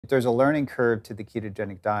There's a learning curve to the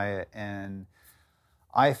ketogenic diet, and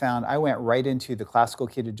I went right into the classical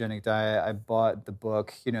ketogenic diet. I bought the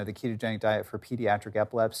book, the ketogenic diet for pediatric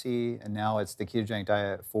epilepsy, and now it's the ketogenic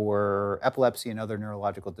diet for epilepsy and other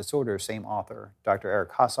neurological disorders. Same author, Dr.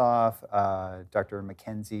 Eric Kossoff, Dr.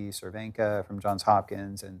 Mackenzie Cervenka from Johns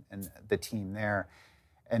Hopkins, and the team there.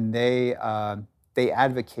 And they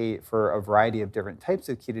advocate for a variety of different types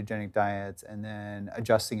of ketogenic diets, and then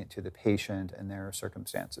adjusting it to the patient and their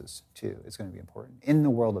circumstances too is going to be important in the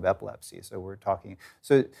world of epilepsy. So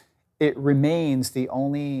it remains the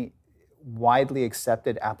only widely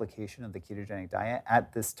accepted application of the ketogenic diet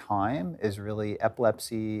at this time is really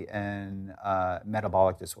epilepsy and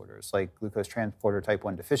metabolic disorders like glucose transporter type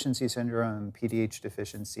 1 deficiency syndrome, PDH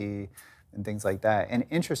deficiency, and things like that. And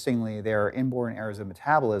interestingly, there are inborn errors of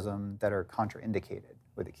metabolism that are contraindicated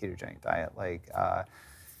with a ketogenic diet, like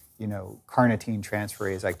carnitine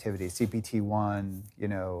transferase activity,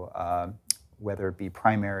 CPT1, whether it be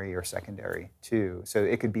primary or secondary too. So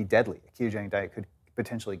it could be deadly. A ketogenic diet could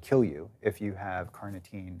potentially kill you if you have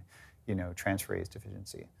carnitine, transferase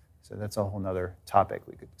deficiency. So that's a whole nother topic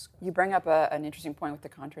we could discuss. You bring up an interesting point with the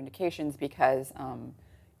contraindications because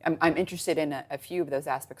I'm interested in a few of those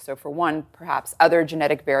aspects. So for one, perhaps other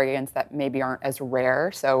genetic variants that maybe aren't as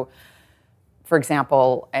rare. So for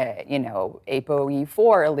example, APOE4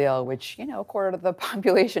 allele, which, a quarter of the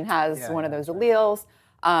population has one of those alleles.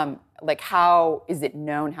 Like how is it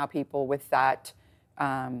known how people with that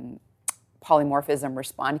polymorphism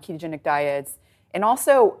respond to ketogenic diets? And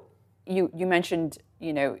also, you mentioned,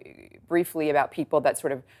 briefly about people that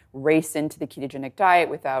sort of race into the ketogenic diet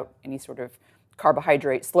without any sort of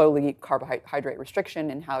carbohydrate restriction,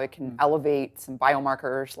 and how it can elevate some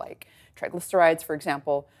biomarkers like triglycerides, for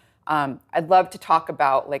example. I'd love to talk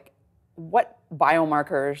about what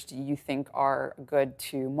biomarkers do you think are good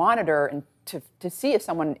to monitor and to see if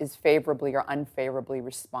someone is favorably or unfavorably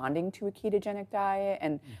responding to a ketogenic diet,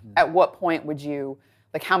 and at what point would you,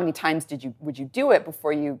 how many times would you do it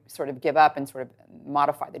before you sort of give up and sort of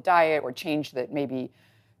modify the diet or change the maybe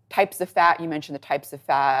types of fat? You mentioned the types of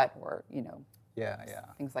fat, or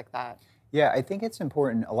things like that. Yeah, I think it's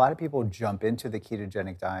important. A lot of people jump into the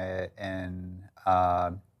ketogenic diet and,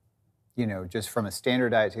 just from a standard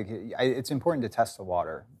diet, it's important to test the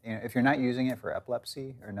water. If you're not using it for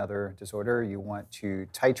epilepsy or another disorder, you want to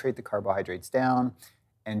titrate the carbohydrates down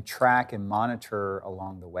and track and monitor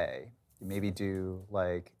along the way. You maybe do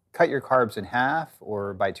cut your carbs in half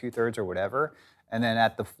or by 2/3 or whatever. And then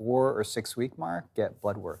at the 4 or 6 week mark, get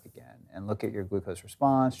blood work again and look at your glucose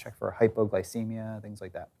response, check for hypoglycemia, things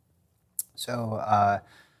like that. So,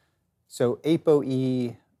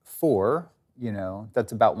 APOE4,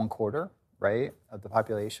 that's about 1/4, right, of the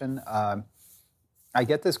population. I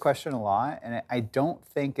get this question a lot, and I don't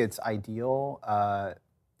think it's ideal.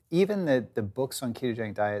 Even the books on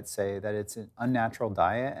ketogenic diets say that it's an unnatural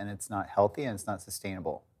diet and it's not healthy and it's not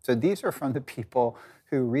sustainable. So these are from the people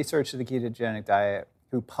who research the ketogenic diet,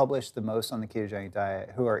 who publish the most on the ketogenic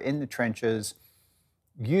diet, who are in the trenches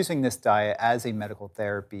using this diet as a medical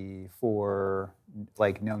therapy for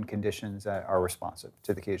known conditions that are responsive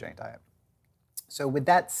to the ketogenic diet. So with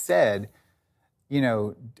that said,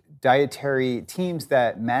 dietary teams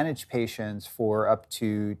that manage patients for up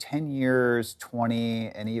to 10 years, 20,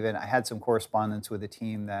 and even I had some correspondence with a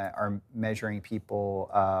team that are measuring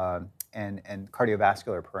people and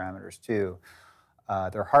cardiovascular parameters too,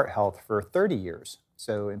 their heart health for 30 years.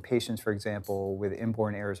 So in patients, for example, with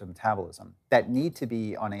inborn errors of metabolism that need to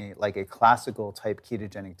be on a classical type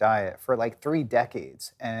ketogenic diet for 3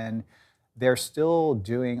 decades, and they're still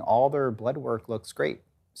doing all their blood work looks great.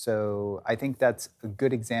 So I think that's a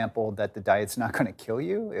good example that the diet's not going to kill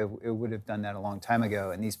you. It would have done that a long time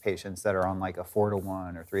ago in these patients that are on a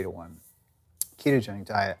 4-to-1 or 3-to-1 ketogenic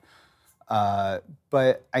diet.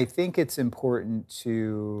 But I think it's important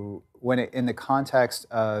to, in the context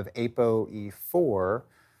of APOE4,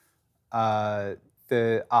 a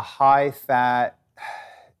high fat,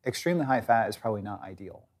 extremely high fat is probably not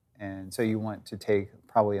ideal. And so you want to take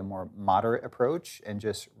probably a more moderate approach and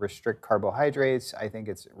just restrict carbohydrates. I think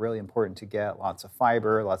it's really important to get lots of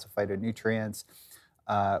fiber, lots of phytonutrients.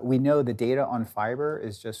 We know the data on fiber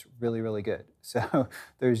is just really, really good. So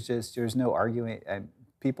there's no arguing.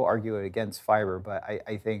 People argue it against fiber, but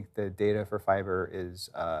I think the data for fiber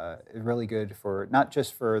is really good for not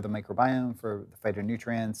just for the microbiome, for the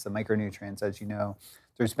phytonutrients, the micronutrients. As you know,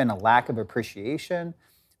 there's been a lack of appreciation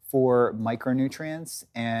for micronutrients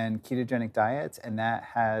and ketogenic diets, and that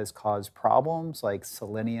has caused problems like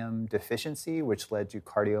selenium deficiency, which led to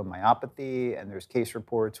cardiomyopathy. And there's case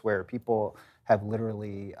reports where people have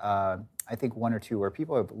literally, I think 1 or 2, where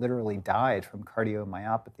people have literally died from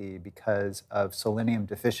cardiomyopathy because of selenium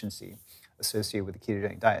deficiency associated with the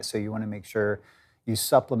ketogenic diet. So you want to make sure you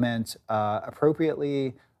supplement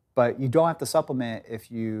appropriately, but you don't have to supplement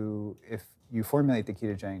if you formulate the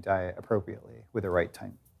ketogenic diet appropriately with the right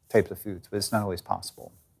types of foods, but it's not always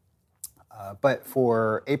possible. But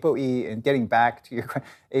for APOE, and getting back to your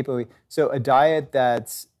APOE, so a diet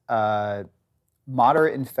that's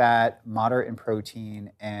moderate in fat, moderate in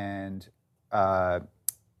protein, and I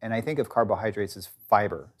think of carbohydrates as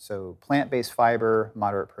fiber. So plant-based fiber,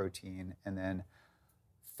 moderate protein, and then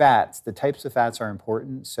fats. The types of fats are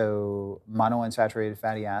important. So monounsaturated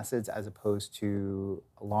fatty acids, as opposed to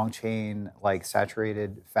long-chain like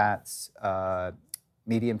saturated fats,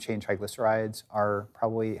 medium-chain triglycerides are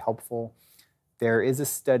probably helpful. There is a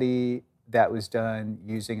study that was done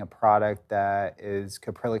using a product that is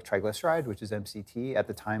caprylic triglyceride, which is MCT. At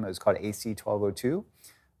the time, it was called AC1202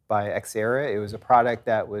 by Xera. It was a product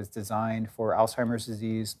that was designed for Alzheimer's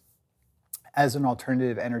disease as an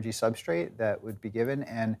alternative energy substrate that would be given.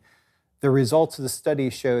 And the results of the study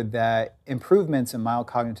showed that improvements in mild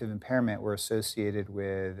cognitive impairment were associated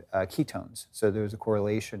with ketones. So there was a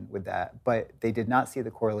correlation with that. But they did not see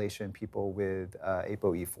the correlation in people with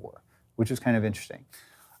APOE4, which is kind of interesting.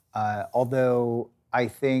 Although I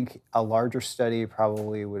think a larger study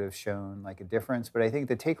probably would have shown like a difference. But I think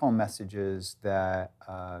the take-home message is that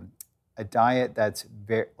a diet that's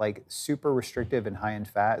super restrictive and high in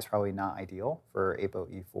fat is probably not ideal for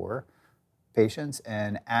APOE4 patients,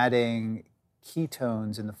 and adding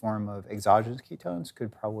ketones in the form of exogenous ketones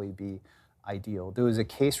could probably be ideal. There was a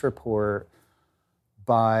case report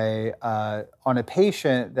by on a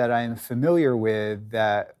patient that I'm familiar with,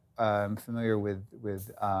 that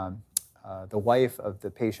the wife of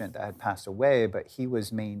the patient that had passed away, but he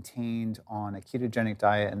was maintained on a ketogenic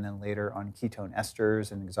diet and then later on ketone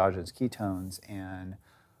esters and exogenous ketones, and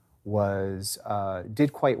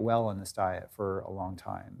did quite well on this diet for a long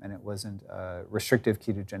time. And it wasn't a restrictive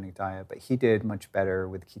ketogenic diet, but he did much better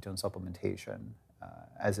with ketone supplementation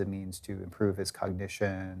as a means to improve his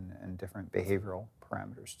cognition and different behavioral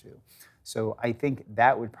parameters too. So I think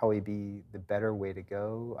that would probably be the better way to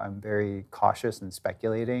go. I'm very cautious in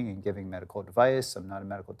speculating and giving medical advice. I'm not a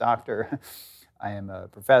medical doctor. I am a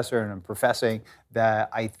professor, and I'm professing that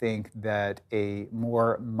I think that a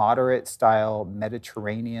more moderate style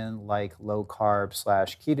Mediterranean-like low-carb /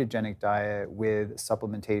 ketogenic diet with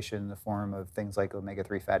supplementation in the form of things like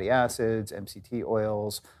omega-3 fatty acids, MCT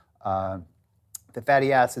oils, the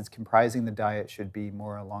fatty acids comprising the diet should be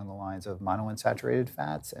more along the lines of monounsaturated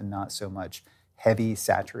fats and not so much heavy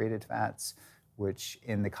saturated fats, which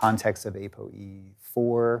in the context of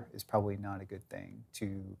APOE4 is probably not a good thing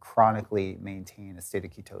to chronically maintain a state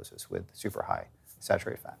of ketosis with super high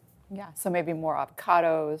saturated fat. Yeah, so maybe more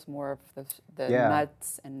avocados, more of the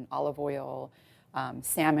nuts and olive oil,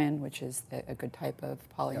 salmon, which is a good type of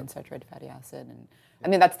polyunsaturated fatty acid. And I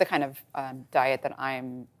mean, that's the kind of diet that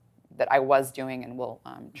I was doing and will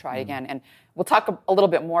try again. And we'll talk a little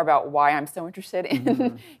bit more about why I'm so interested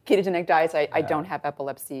in ketogenic diets. I don't have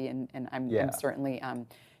epilepsy, and I'm certainly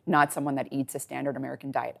not someone that eats a standard American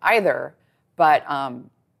diet either. But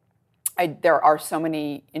there are so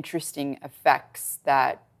many interesting effects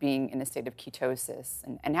that being in a state of ketosis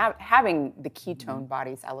and having the ketone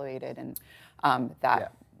bodies elevated, and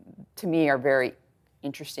that to me are very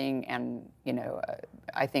interesting, and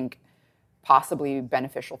I think possibly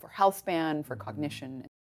beneficial for health span, for cognition.